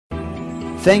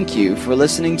Thank you for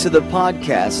listening to the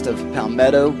podcast of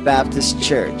Palmetto Baptist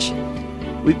Church.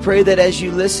 We pray that as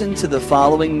you listen to the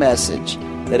following message,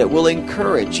 that it will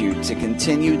encourage you to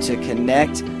continue to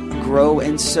connect, grow,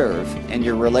 and serve in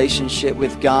your relationship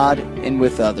with God and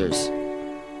with others.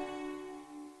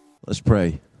 Let's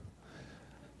pray.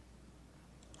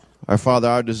 Our Father,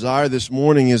 our desire this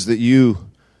morning is that you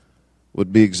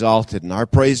would be exalted, and our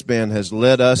praise band has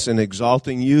led us in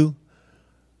exalting you.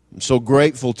 I'm so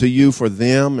grateful to you for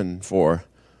them and for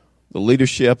the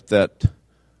leadership that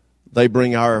they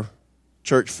bring our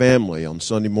church family on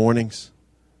Sunday mornings.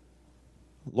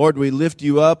 Lord, we lift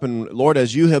you up, and Lord,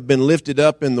 as you have been lifted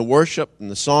up in the worship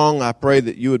and the song, I pray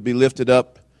that you would be lifted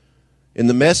up in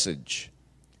the message.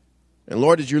 And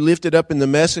Lord, as you're lifted up in the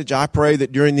message, I pray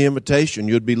that during the invitation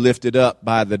you'd be lifted up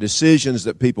by the decisions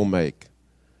that people make.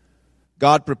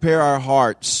 God, prepare our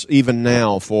hearts even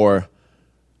now for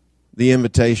the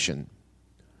invitation.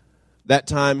 That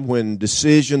time when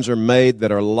decisions are made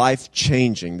that are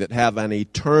life-changing, that have an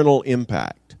eternal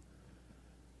impact.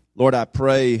 Lord, I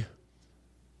pray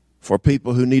for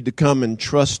people who need to come and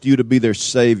trust you to be their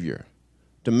Savior,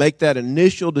 to make that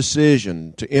initial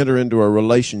decision to enter into a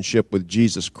relationship with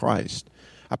Jesus Christ.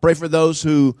 I pray for those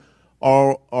who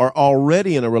are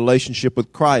already in a relationship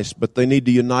with Christ, but they need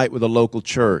to unite with a local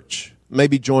church,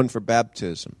 maybe join for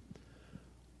baptism.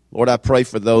 Lord, I pray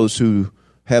for those who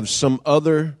have some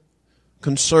other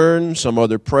concern, some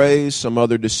other praise, some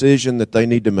other decision that they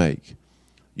need to make.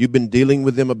 You've been dealing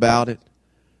with them about it,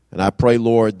 and I pray,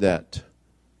 Lord, that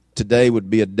today would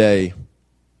be a day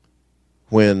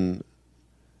when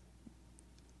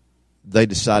they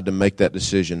decide to make that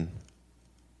decision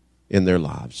in their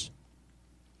lives.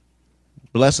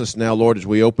 Bless us now, Lord, as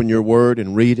we open your word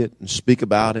and read it and speak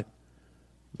about it.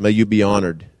 May you be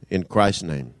honored in Christ's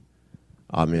name.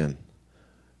 Amen.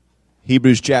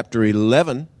 Hebrews chapter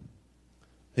 11.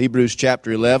 Hebrews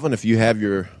chapter 11. If you have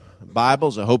your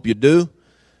Bibles, I hope you do.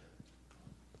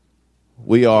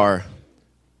 We are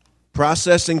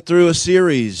processing through a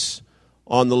series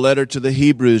on the letter to the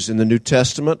Hebrews in the New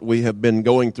Testament. We have been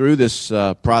going through this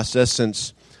process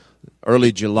since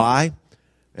early July,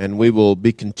 and we will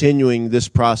be continuing this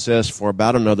process for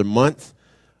about another month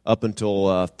up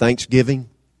until Thanksgiving.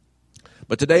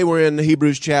 But today we're in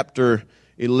Hebrews chapter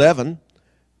 11,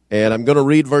 and I'm going to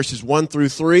read verses 1 through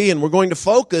 3, and we're going to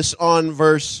focus on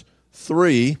verse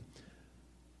 3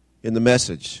 in the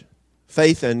message,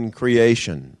 faith and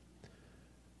creation.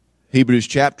 Hebrews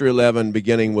chapter 11,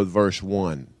 beginning with verse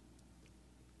 1.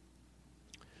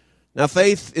 Now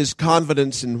faith is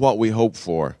confidence in what we hope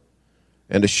for,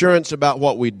 and assurance about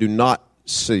what we do not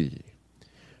see.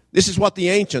 This is what the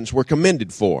ancients were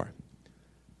commended for.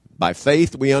 By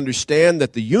faith we understand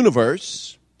that the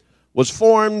universe was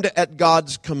formed at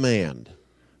God's command,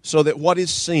 so that what is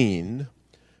seen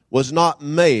was not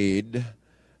made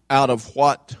out of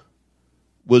what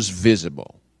was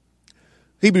visible.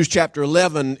 Hebrews chapter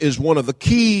 11 is one of the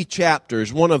key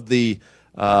chapters, one of the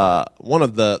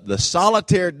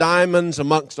solitaire diamonds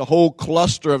amongst a whole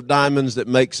cluster of diamonds that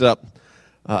makes up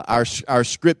our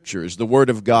scriptures, the Word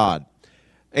of God.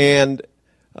 And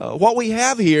what we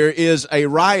have here is a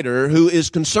writer who is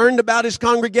concerned about his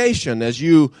congregation, as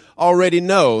you already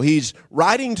know. He's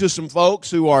writing to some folks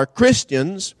who are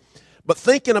Christians, but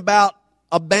thinking about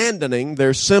abandoning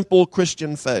their simple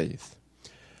Christian faith.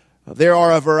 There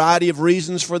are a variety of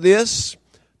reasons for this.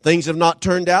 Things have not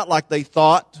turned out like they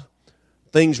thought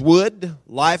things would.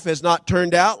 Life has not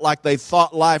turned out like they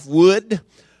thought life would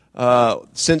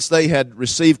since they had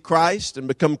received Christ and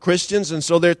become Christians. And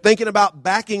so they're thinking about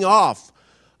backing off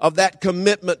of that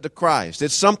commitment to Christ.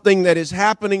 It's something that is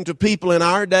happening to people in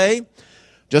our day.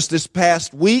 Just this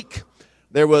past week,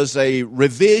 there was a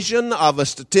revision of a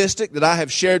statistic that I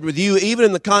have shared with you, even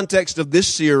in the context of this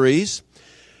series.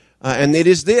 And it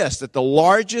is this, that the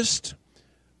largest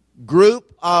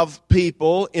group of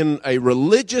people in a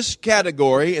religious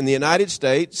category in the United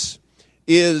States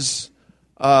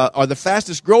or the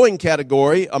fastest growing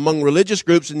category among religious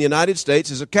groups in the United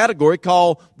States is a category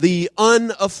called the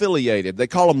unaffiliated. They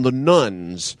call them the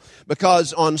nones,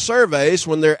 because on surveys,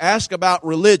 when they're asked about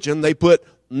religion, they put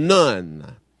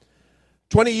none.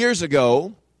 20 years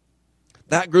ago,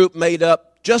 that group made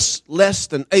up just less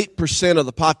than 8% of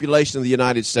the population of the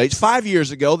United States. 5 years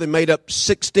ago, they made up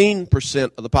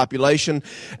 16% of the population.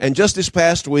 And just this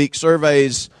past week,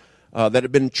 surveys that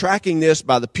have been tracking this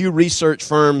by the Pew Research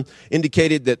firm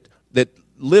indicated that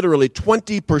literally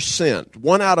 20%,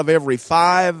 1 out of every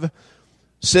 5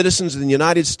 citizens in the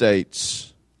United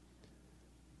States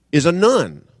is a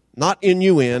none. Not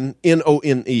N-U-N,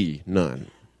 N-O-N-E, none.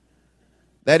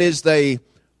 That is, they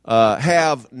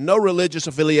have no religious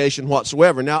affiliation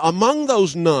whatsoever. Now, among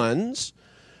those nuns,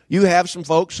 you have some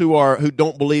folks who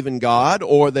don't believe in God,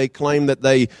 or they claim that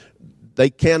they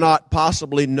cannot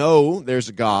possibly know there's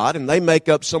a God, and they make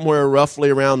up somewhere roughly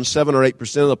around 7 or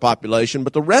 8% of the population.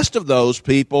 But the rest of those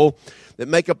people that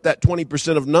make up that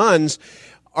 20% of nuns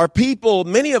are people,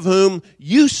 many of whom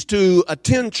used to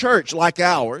attend church like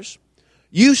ours,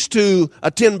 used to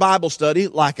attend Bible study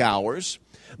like ours,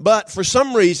 but for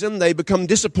some reason they become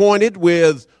disappointed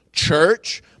with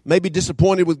church, maybe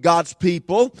disappointed with God's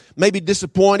people, maybe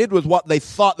disappointed with what they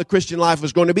thought the Christian life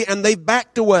was going to be, and they've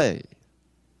backed away.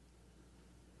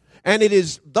 And it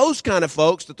is those kind of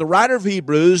folks that the writer of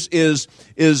Hebrews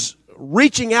is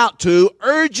reaching out to,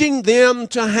 urging them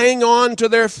to hang on to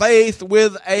their faith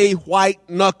with a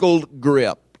white-knuckled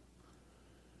grip.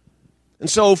 And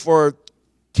so for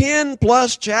 10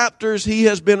 plus chapters, he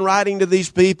has been writing to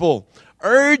these people,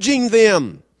 urging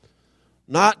them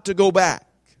not to go back.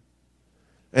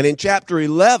 And in chapter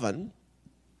 11,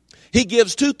 he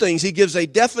gives two things. He gives a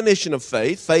definition of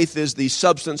faith. Faith is the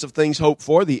substance of things hoped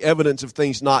for, the evidence of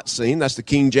things not seen. That's the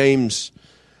King James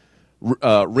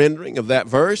rendering of that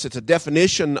verse. It's a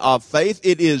definition of faith.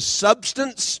 It is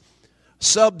substance,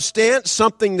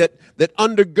 something that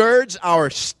undergirds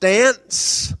our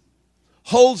stance,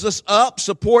 holds us up,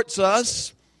 supports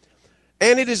us.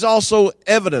 And it is also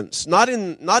evidence, not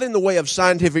in the way of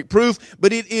scientific proof,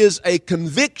 but it is a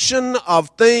conviction of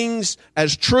things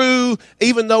as true,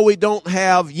 even though we don't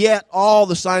have yet all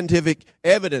the scientific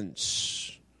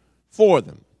evidence for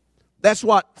them. That's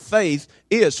what faith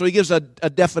is. So he gives a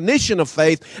definition of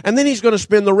faith, and then he's going to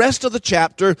spend the rest of the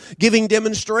chapter giving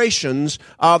demonstrations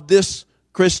of this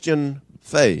Christian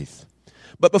faith.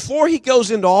 But before he goes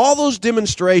into all those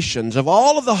demonstrations of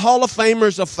all of the Hall of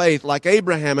Famers of faith, like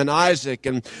Abraham and Isaac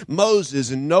and Moses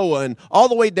and Noah and all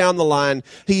the way down the line,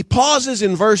 he pauses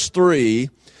in verse 3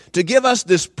 to give us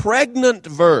this pregnant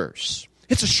verse.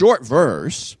 It's a short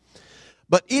verse,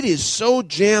 but it is so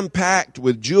jam-packed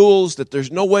with jewels that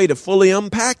there's no way to fully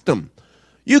unpack them.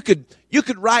 You could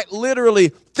write literally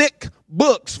thick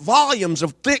books, volumes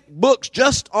of thick books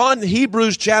just on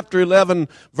Hebrews chapter 11,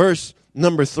 verse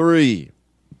number 3.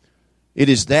 It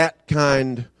is that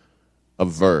kind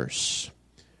of verse.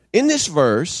 In this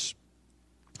verse,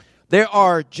 there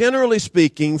are, generally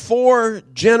speaking, 4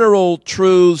 general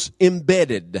truths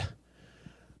embedded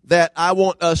that I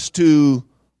want us to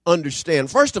understand.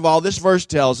 First of all, this verse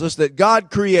tells us that God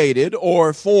created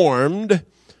or formed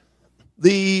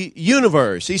the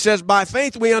universe. He says, by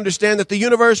faith we understand that the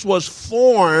universe was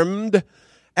formed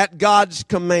at God's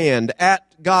command,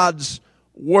 at God's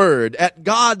word, at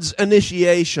God's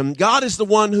initiation. God is the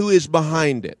one who is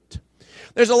behind it.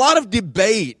 There's a lot of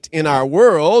debate in our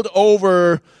world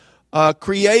over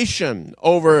creation,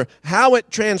 over how it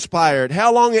transpired,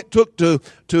 how long it took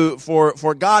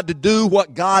for God to do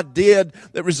what God did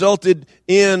that resulted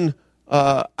in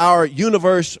our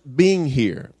universe being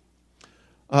here.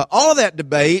 All of that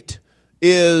debate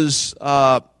is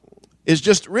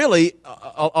just really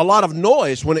a lot of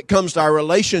noise when it comes to our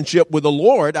relationship with the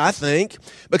Lord, I think,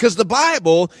 because the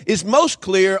Bible is most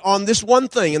clear on this one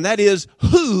thing, and that is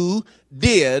who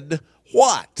did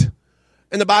what.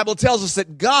 And the Bible tells us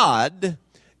that God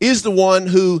is the one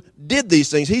who did these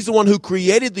things. He's the one who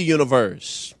created the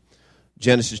universe.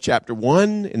 Genesis chapter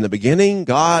 1, in the beginning,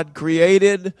 God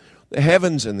created the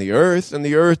heavens and the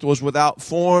earth was without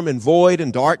form and void,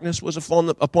 and darkness was upon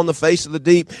the face of the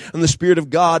deep, and the Spirit of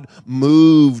God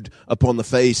moved upon the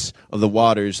face of the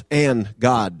waters, and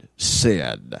God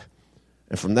said.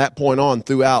 And from that point on,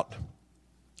 throughout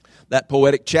that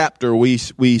poetic chapter, we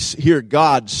hear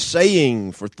God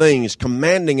saying for things,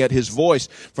 commanding at His voice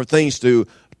for things to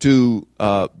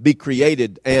be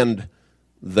created, and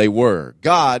they were.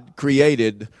 God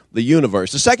created the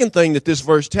universe. The second thing that this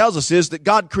verse tells us is that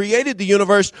God created the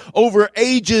universe over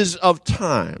ages of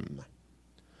time.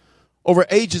 Over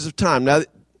ages of time. Now,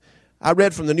 I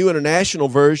read from the New International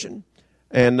Version,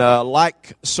 and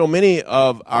like so many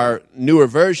of our newer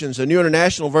versions, the New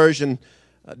International Version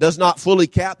does not fully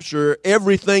capture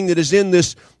everything that is in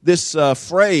this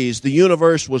phrase, the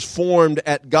universe was formed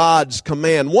at God's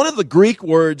command. One of the Greek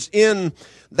words in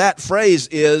that phrase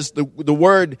is the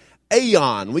word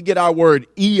aeon. We get our word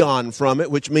eon from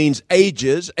it, which means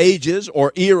ages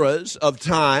or eras of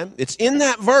time. It's in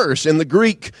that verse in the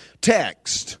Greek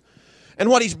text. And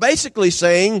what he's basically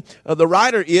saying, the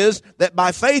writer, is that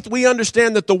by faith we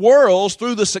understand that the worlds,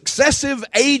 through the successive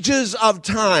ages of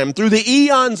time, through the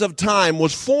eons of time,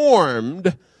 was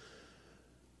formed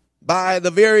by the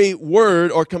very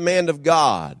word or command of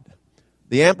God.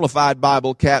 The Amplified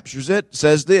Bible captures it,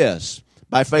 says this: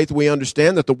 By faith we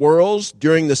understand that the worlds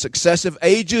during the successive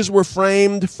ages were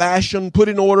framed, fashioned, put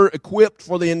in order, equipped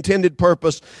for the intended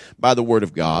purpose by the Word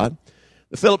of God.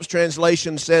 The Phillips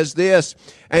translation says this,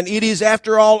 and it is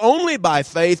after all only by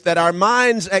faith that our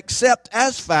minds accept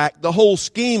as fact the whole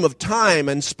scheme of time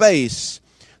and space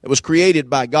that was created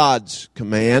by God's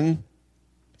command.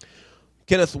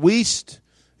 Kenneth Wuest,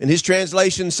 in his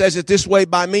translation, says it this way,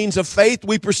 by means of faith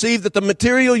we perceive that the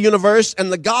material universe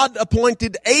and the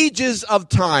God-appointed ages of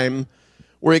time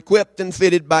were equipped and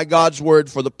fitted by God's Word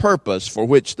for the purpose for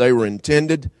which they were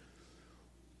intended.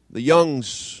 The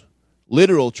Young's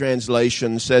literal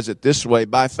translation says it this way,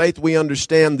 by faith we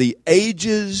understand the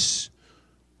ages,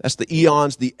 that's the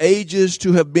eons, the ages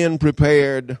to have been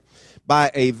prepared by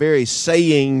a very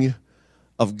saying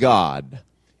of God,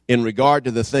 in regard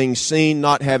to the things seen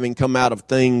not having come out of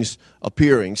things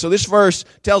appearing. So this verse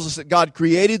tells us that God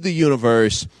created the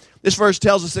universe. This verse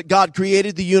tells us that God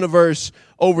created the universe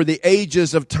over the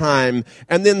ages of time.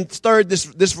 And then third,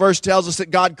 this verse tells us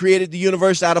that God created the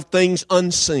universe out of things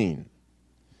unseen.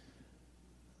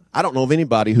 I don't know of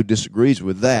anybody who disagrees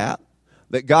with that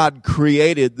God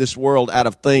created this world out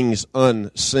of things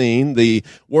unseen. The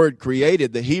word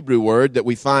created, the Hebrew word that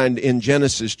we find in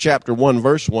Genesis chapter 1,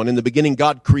 verse 1, in the beginning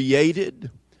God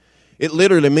created. It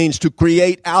literally means to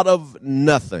create out of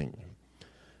nothing.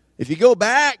 If you go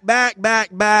back,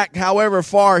 however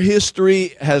far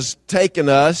history has taken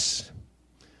us,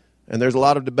 and there's a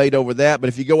lot of debate over that, but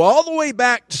if you go all the way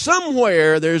back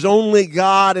somewhere, there's only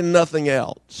God and nothing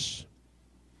else.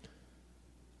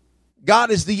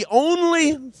 God is the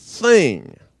only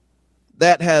thing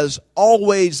that has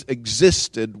always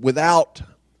existed without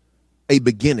a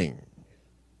beginning.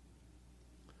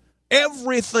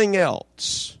 Everything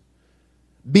else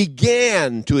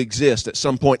began to exist at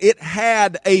some point. It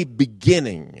had a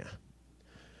beginning.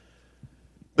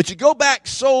 But you go back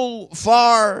so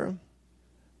far,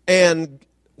 and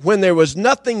when there was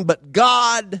nothing but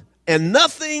God and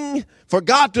nothing, for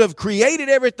God to have created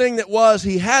everything that was,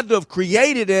 He had to have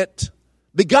created it,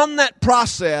 begun that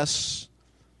process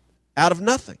out of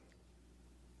nothing.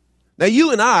 Now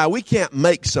you and I, we can't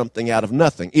make something out of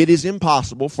nothing. It is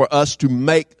impossible for us to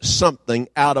make something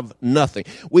out of nothing.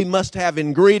 We must have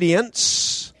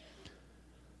ingredients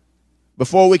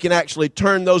before we can actually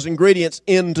turn those ingredients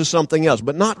into something else.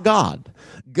 But not God.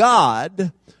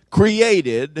 God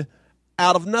created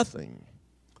out of nothing.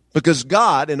 Because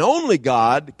God, and only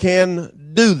God,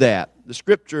 can do that. The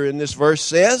scripture in this verse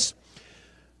says,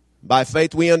 by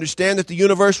faith we understand that the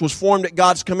universe was formed at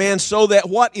God's command so that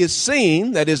what is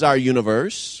seen, that is our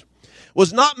universe,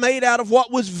 was not made out of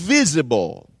what was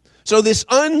visible. So this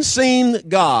unseen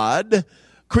God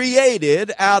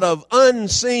created out of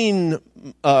unseen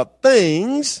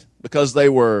things, because they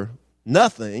were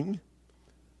nothing,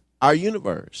 our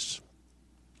universe.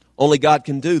 Only God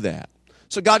can do that.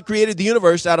 So God created the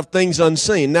universe out of things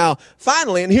unseen. Now,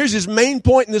 finally, and here's his main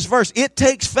point in this verse, it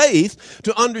takes faith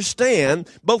to understand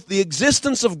both the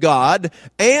existence of God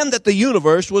and that the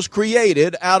universe was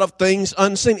created out of things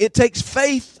unseen. It takes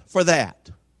faith for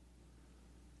that.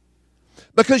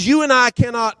 Because you and I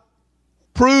cannot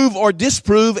prove or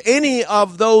disprove any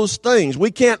of those things.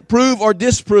 We can't prove or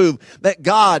disprove that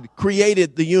God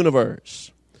created the universe.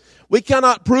 We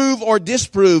cannot prove or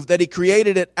disprove that He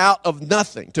created it out of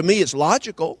nothing. To me, it's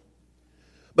logical.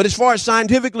 But as far as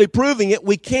scientifically proving it,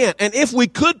 we can't. And if we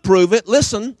could prove it,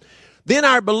 listen, then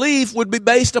our belief would be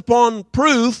based upon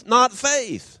proof, not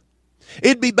faith.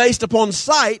 It'd be based upon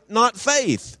sight, not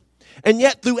faith. And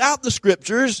yet throughout the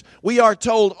Scriptures, we are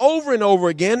told over and over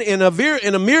again in a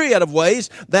myriad of ways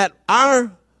that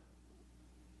our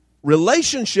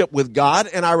relationship with God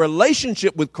and our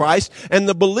relationship with Christ and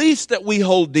the beliefs that we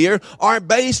hold dear are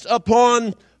based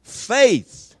upon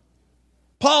faith.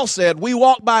 Paul said, we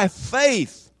walk by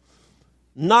faith,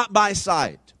 not by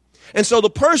sight. And so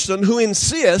the person who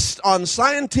insists on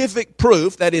scientific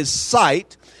proof, that is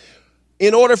sight,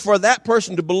 in order for that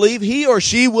person to believe, he or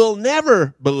she will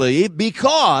never believe,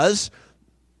 because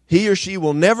he or she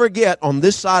will never get on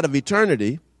this side of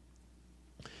eternity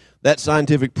that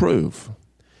scientific proof.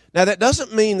 Now, that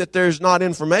doesn't mean that there's not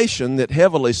information that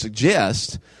heavily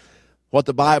suggests what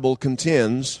the Bible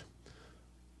contends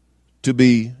to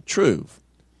be true.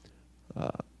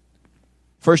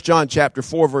 1 John chapter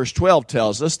 4, verse 12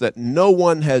 tells us that no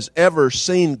one has ever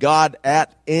seen God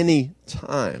at any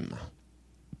time.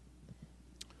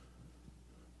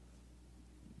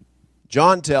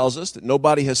 John tells us that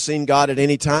nobody has seen God at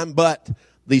any time, but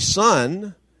the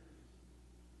Son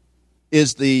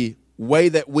is the way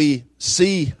that we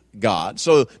see God.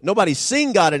 So nobody's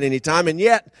seen God at any time, and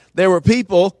yet there were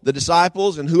people, the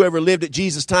disciples and whoever lived at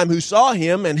Jesus' time, who saw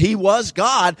him, and he was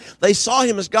God. They saw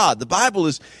him as God. The Bible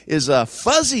is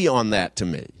fuzzy on that to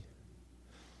me.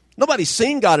 Nobody's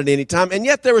seen God at any time, and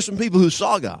yet there were some people who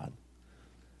saw God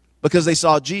because they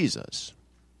saw Jesus.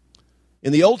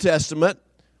 In the Old Testament,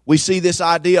 we see this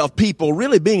idea of people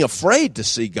really being afraid to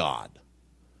see God.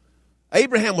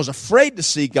 Abraham was afraid to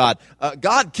see God.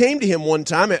 God came to him one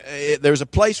time. There's a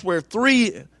place where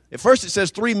at first it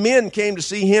says three men came to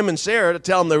see him and Sarah to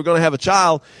tell them they were going to have a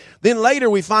child. Then later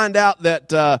we find out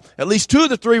that at least two of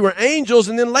the three were angels.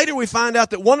 And then later we find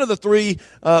out that one of the three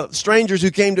strangers who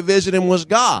came to visit him was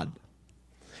God.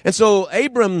 And so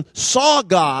Abram saw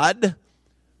God,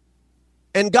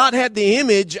 and God had the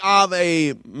image of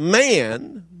a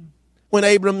man when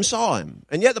Abram saw him.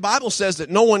 And yet the Bible says that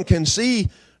no one can see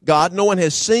God. No one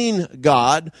has seen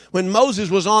God. When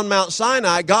Moses was on Mount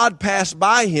Sinai, God passed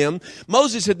by him.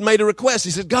 Moses had made a request.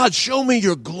 He said, God, show me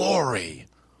your glory.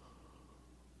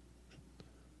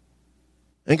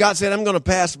 And God said, I'm going to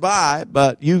pass by,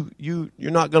 but you're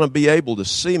not going to be able to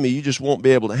see me. You just won't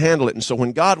be able to handle it. And so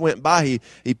when God went by,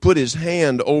 he put his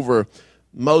hand over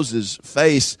Moses'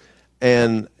 face,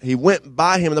 and he went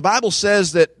by him. And the Bible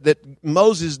says that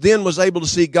Moses then was able to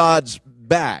see God's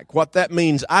back. What that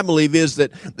means, I believe, is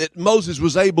that Moses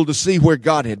was able to see where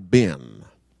God had been.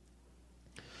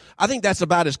 I think that's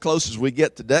about as close as we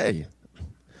get today.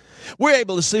 We're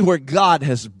able to see where God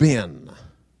has been.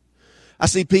 I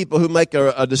see people who make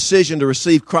a decision to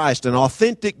receive Christ, an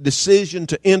authentic decision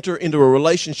to enter into a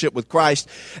relationship with Christ,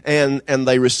 and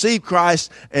they receive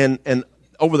Christ, and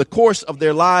over the course of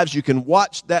their lives, you can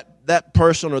watch that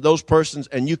person or those persons,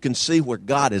 and you can see where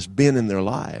God has been in their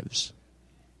lives.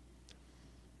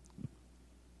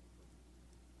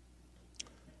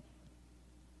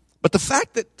 But the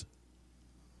fact that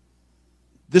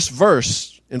this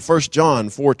verse in 1 John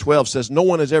 4:12 says no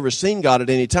one has ever seen God at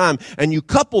any time, and you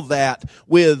couple that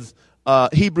with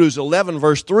Hebrews 11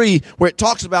 verse 3, where it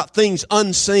talks about things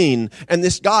unseen, and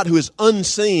this God who is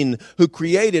unseen, who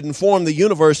created and formed the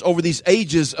universe over these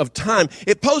ages of time,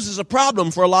 it poses a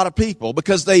problem for a lot of people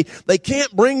because they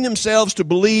can't bring themselves to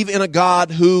believe in a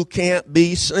God who can't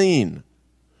be seen.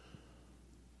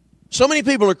 So many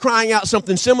people are crying out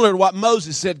something similar to what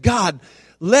Moses said. God,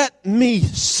 let me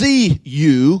see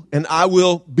you and I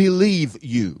will believe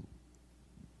you.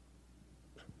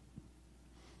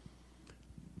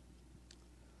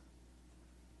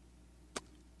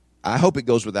 I hope it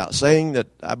goes without saying that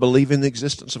I believe in the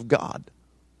existence of God.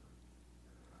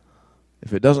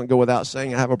 If it doesn't go without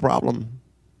saying I have a problem,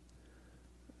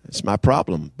 it's my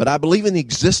problem. But I believe in the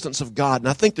existence of God, and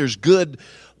I think there's good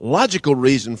logical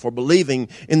reason for believing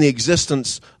in the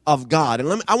existence of God.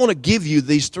 And I want to give you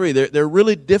these three. They're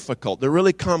really difficult. They're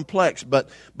really complex, but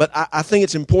I think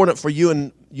it's important for you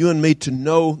and me to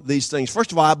know these things.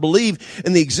 First of all, I believe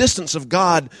in the existence of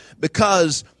God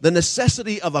because the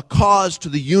necessity of a cause to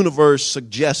the universe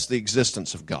suggests the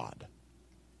existence of God.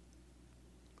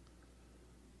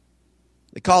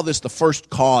 They call this the first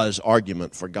cause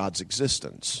argument for God's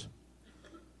existence.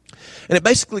 And it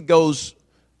basically goes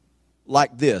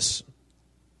like this.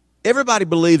 Everybody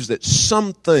believes that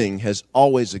something has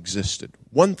always existed.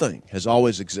 One thing has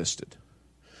always existed.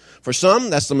 For some,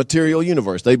 that's the material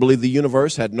universe. They believe the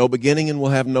universe had no beginning and will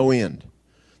have no end.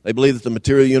 They believe that the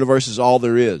material universe is all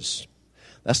there is.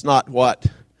 That's not what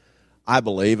I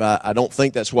believe. I don't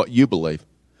think that's what you believe.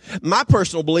 My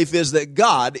personal belief is that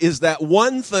God is that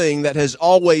one thing that has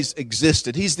always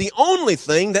existed. He's the only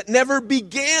thing that never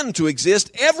began to exist.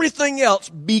 Everything else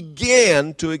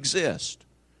began to exist.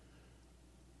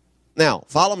 Now,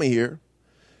 follow me here.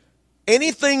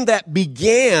 Anything that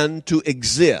began to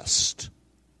exist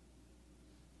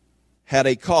had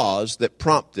a cause that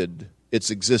prompted its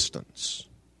existence.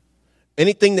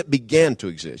 Anything that began to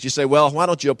exist. You say, well, why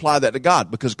don't you apply that to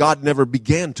God? Because God never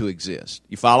began to exist.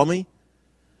 You follow me?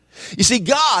 You see,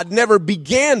 God never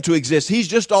began to exist. He's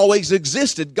just always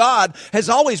existed. God has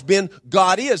always been,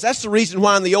 God is. That's the reason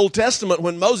why in the Old Testament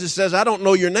when Moses says, I don't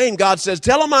know your name, God says,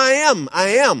 tell him I am. I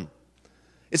am.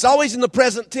 It's always in the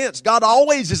present tense. God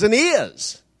always is an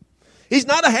is. He's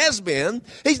not a has been.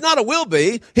 He's not a will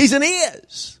be. He's an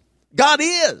is. God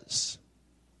is.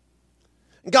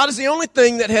 God is the only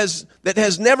thing that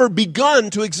has never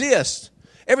begun to exist.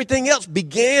 Everything else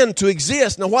began to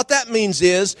exist. Now what that means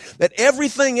is that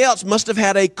everything else must have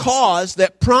had a cause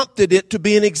that prompted it to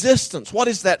be in existence. What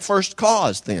is that first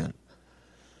cause then?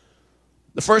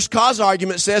 The first cause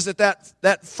argument says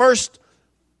that first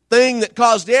thing that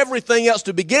caused everything else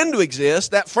to begin to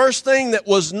exist, that first thing that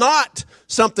was not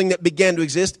something that began to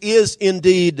exist, is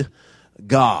indeed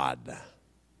God.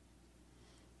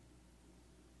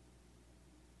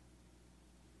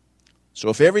 So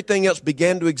if everything else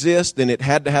began to exist, then it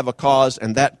had to have a cause,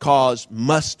 and that cause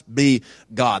must be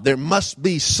God. There must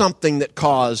be something that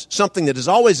has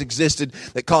always existed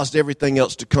that caused everything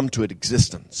else to come to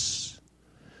existence.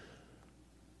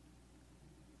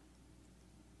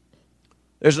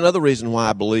 There's another reason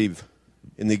why I believe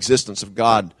in the existence of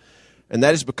God, and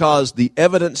that is because the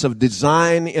evidence of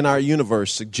design in our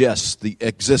universe suggests the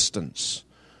existence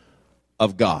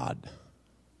of God.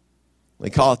 They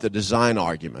call it the design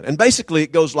argument. And basically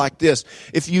it goes like this.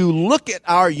 If you look at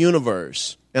our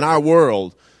universe and our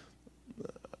world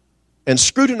and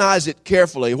scrutinize it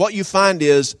carefully, what you find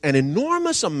is an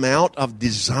enormous amount of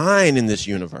design in this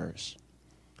universe.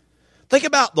 Think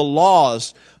about the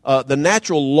laws, the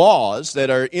natural laws that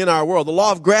are in our world. The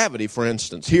law of gravity, for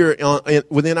instance, here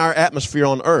within our atmosphere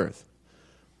on Earth.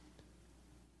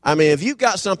 I mean, if you've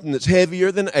got something that's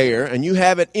heavier than air and you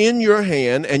have it in your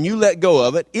hand and you let go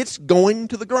of it, it's going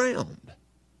to the ground.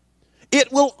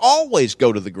 It will always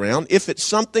go to the ground if it's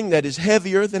something that is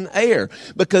heavier than air,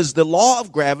 because the law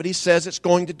of gravity says it's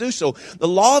going to do so. The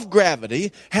law of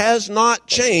gravity has not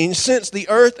changed since the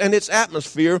earth and its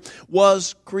atmosphere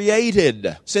was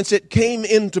created, since it came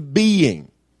into being.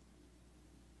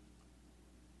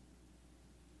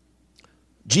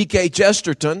 G.K.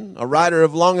 Chesterton, a writer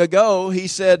of long ago, he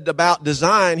said about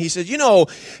design, he said,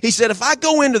 if I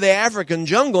go into the African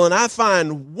jungle and I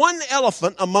find one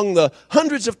elephant among the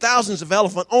hundreds of thousands of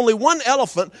elephants, only one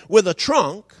elephant with a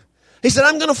trunk, he said,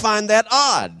 I'm going to find that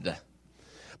odd.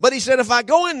 But he said, if I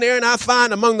go in there and I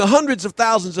find among the hundreds of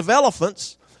thousands of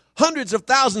elephants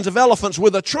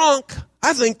with a trunk,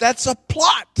 I think that's a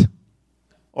plot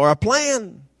or a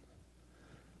plan.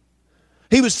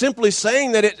 He was simply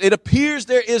saying that it appears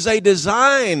there is a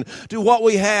design to what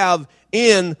we have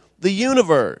in the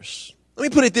universe. Let me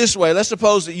put it this way. Let's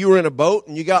suppose that you were in a boat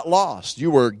and you got lost.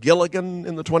 You were Gilligan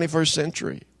in the 21st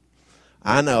century.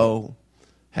 I know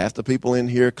half the people in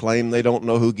here claim they don't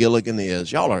know who Gilligan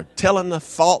is. Y'all are telling a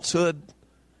falsehood.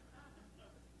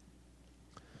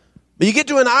 But you get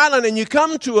to an island and you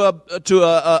come to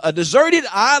a deserted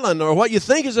island, or what you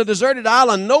think is a deserted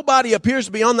island. Nobody appears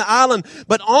to be on the island,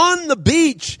 but on the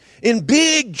beach in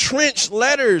big trench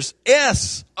letters,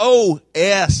 SOS.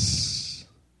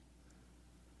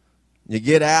 You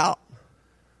get out.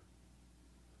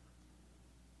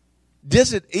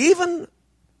 Does it even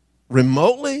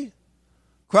remotely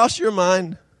cross your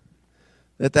mind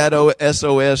that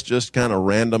SOS just kind of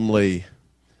randomly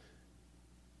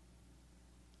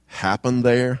happened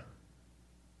there?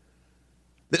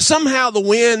 That somehow the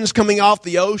winds coming off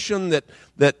the ocean that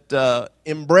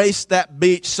embraced that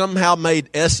beach somehow made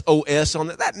SOS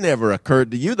on it? That never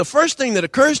occurred to you. The first thing that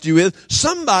occurs to you is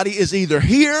somebody is either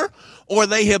here or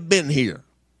they have been here.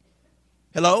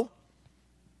 Hello?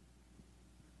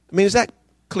 I mean, is that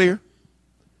clear?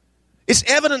 It's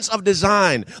evidence of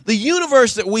design. The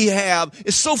universe that we have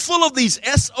is so full of these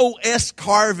SOS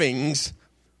carvings,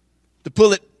 to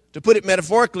put it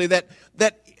metaphorically, that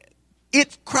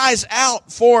it cries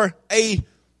out for a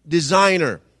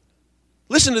designer.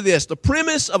 Listen to this. The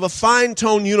premise of a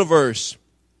fine-tuned universe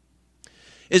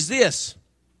is this: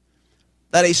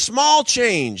 that a small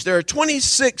change, there are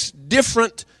 26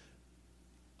 different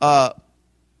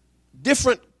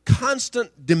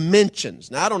constant dimensions.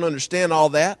 Now, I don't understand all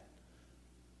that,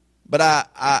 but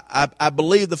I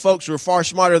believe the folks who are far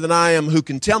smarter than I am who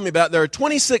can tell me about it. There are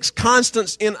 26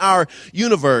 constants in our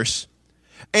universe,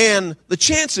 and the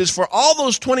chances for all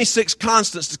those 26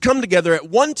 constants to come together at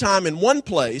one time in one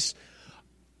place,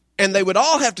 and they would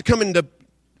all have to come into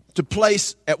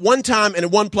place at one time and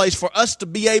in one place for us to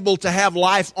be able to have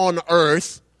life on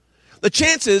earth. The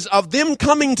chances of them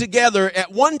coming together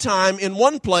at one time in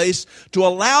one place to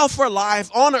allow for life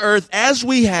on earth as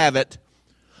we have it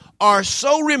are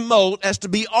so remote as to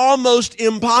be almost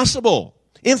impossible.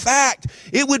 In fact,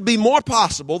 it would be more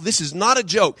possible, this is not a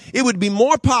joke, it would be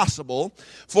more possible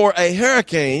for a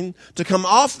hurricane to come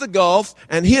off the Gulf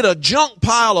and hit a junk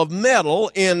pile of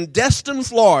metal in Destin,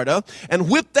 Florida, and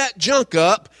whip that junk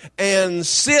up and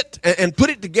sit and put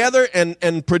it together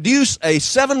and produce a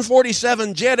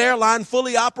 747 jet airline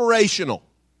fully operational.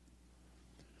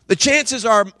 The chances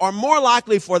are more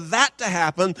likely for that to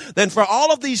happen than for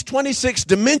all of these 26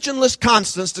 dimensionless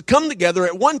constants to come together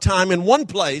at one time in one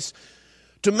place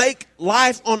to make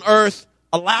life on earth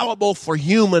allowable for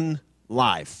human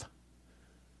life.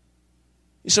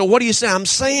 So what do you say? I'm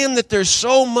saying that there's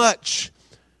so much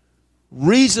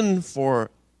reason for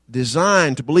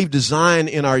design, to believe design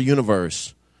in our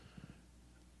universe.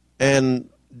 And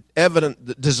evident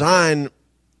that design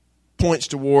points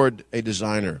toward a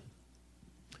designer.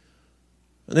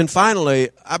 And then finally,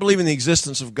 I believe in the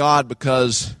existence of God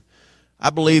because I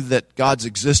believe that God's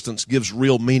existence gives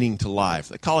real meaning to life.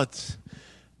 They call it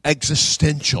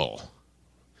existential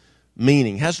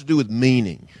meaning. It has to do with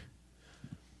meaning.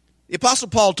 The Apostle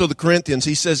Paul told the Corinthians,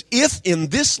 he says, if in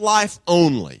this life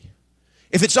only,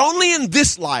 if it's only in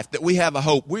this life that we have a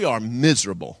hope, we are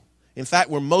miserable. In fact,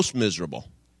 we're most miserable.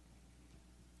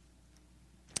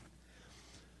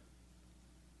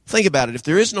 Think about it. If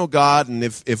there is no God, and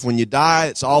if when you die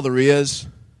it's all there is,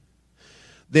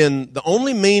 then the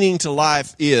only meaning to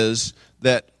life is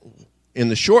that in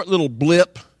the short little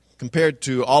blip compared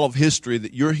to all of history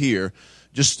that you're here,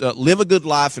 just live a good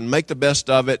life and make the best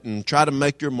of it and try to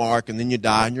make your mark, and then you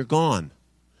die and you're gone.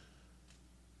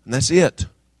 And that's it.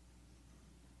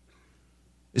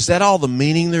 Is that all the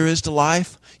meaning there is to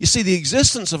life? You see, the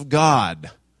existence of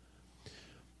God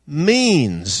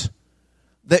means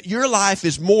that your life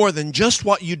is more than just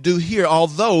what you do here,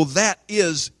 although that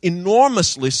is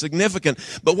enormously significant.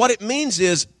 But what it means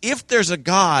is, if there's a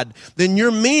God, then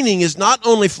your meaning is not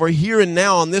only for here and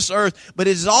now on this earth, but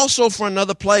it is also for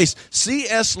another place.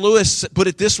 C.S. Lewis put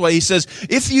it this way. He says,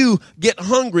 if you get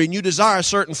hungry and you desire a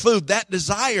certain food, that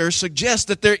desire suggests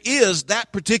that there is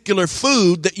that particular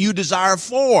food that you desire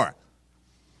for.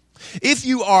 If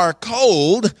you are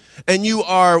cold and you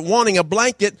are wanting a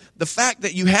blanket, the fact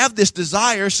that you have this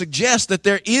desire suggests that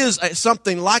there is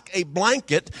something like a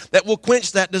blanket that will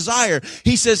quench that desire.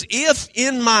 He says, if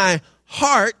in my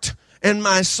heart and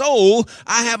my soul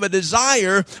I have a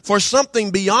desire for something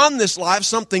beyond this life,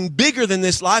 something bigger than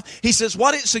this life, he says,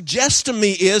 what it suggests to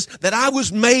me is that I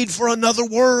was made for another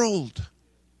world.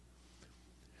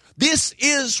 This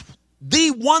is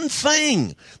the one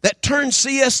thing that turned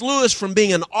C.S. Lewis from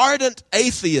being an ardent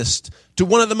atheist to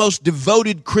one of the most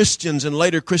devoted Christians and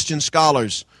later Christian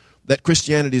scholars that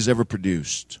Christianity has ever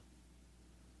produced.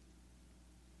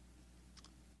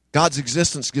 God's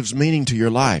existence gives meaning to your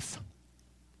life.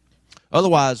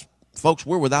 Otherwise, folks,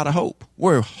 we're without a hope.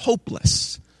 We're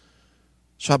hopeless.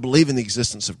 So I believe in the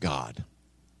existence of God.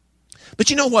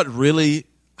 But you know what really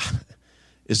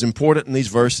is important in these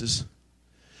verses?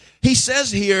 He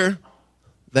says here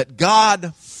that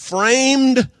God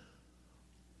framed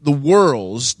the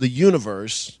worlds, the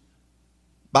universe,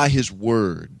 by His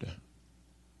Word.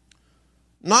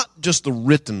 Not just the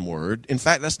written Word. In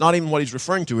fact, that's not even what He's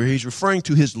referring to here. He's referring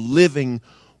to His living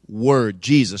Word,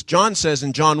 Jesus. John says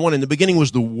in John 1, in the beginning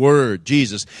was the Word,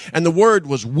 Jesus. And the Word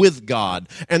was with God.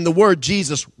 And the Word,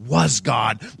 Jesus, was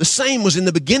God. The same was in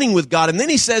the beginning with God. And then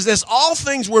he says this, all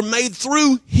things were made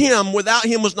through Him. Without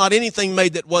Him was not anything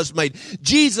made that was made.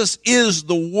 Jesus is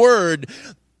the Word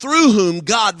through whom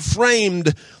God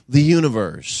framed the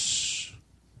universe.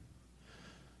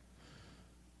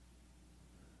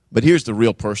 But here's the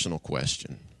real personal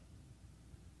question.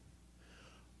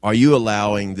 Are you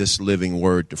allowing this living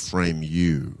Word to frame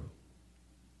you?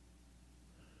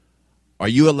 Are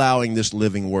you allowing this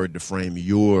living Word to frame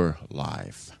your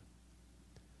life?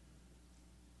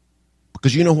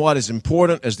 Because you know what? As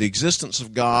important as the existence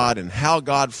of God and how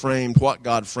God framed, what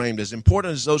God framed, as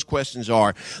important as those questions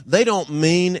are, they don't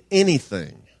mean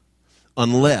anything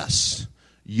unless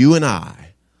you and I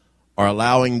are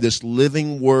allowing this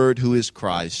living Word who is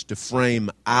Christ to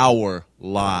frame our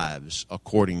lives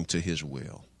according to His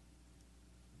will.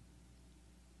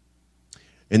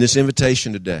 In this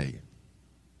invitation today,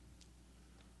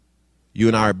 you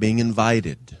and I are being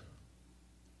invited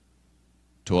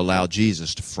to allow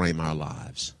Jesus to frame our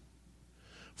lives.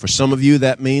 For some of you,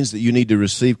 that means that you need to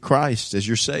receive Christ as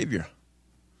your Savior.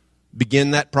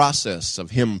 Begin that process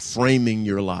of Him framing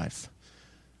your life.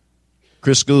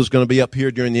 Chris School is going to be up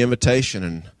here during the invitation,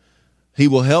 and he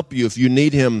will help you if you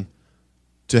need him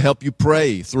to help you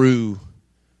pray through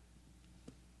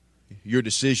your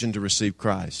decision to receive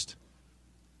Christ.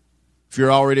 If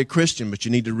you're already a Christian but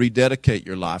you need to rededicate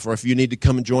your life, or if you need to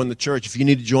come and join the church, if you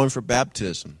need to join for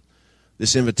baptism,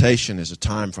 this invitation is a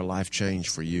time for life change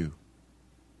for you.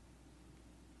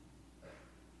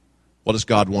 What does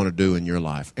God want to do in your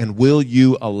life? And will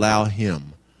you allow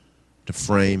Him to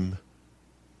frame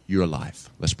your life?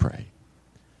 Let's pray.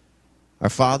 Our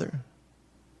Father,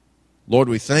 Lord,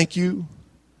 we thank You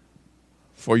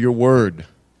for Your Word.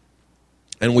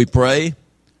 And we pray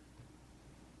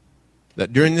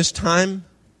that during this time,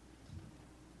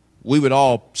 we would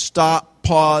all stop,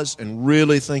 pause, and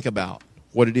really think about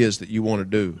what it is that You want to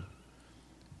do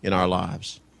in our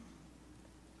lives.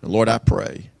 And Lord, I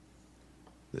pray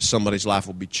that somebody's life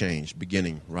will be changed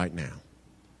beginning right now.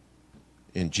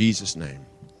 In Jesus' name,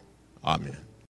 amen.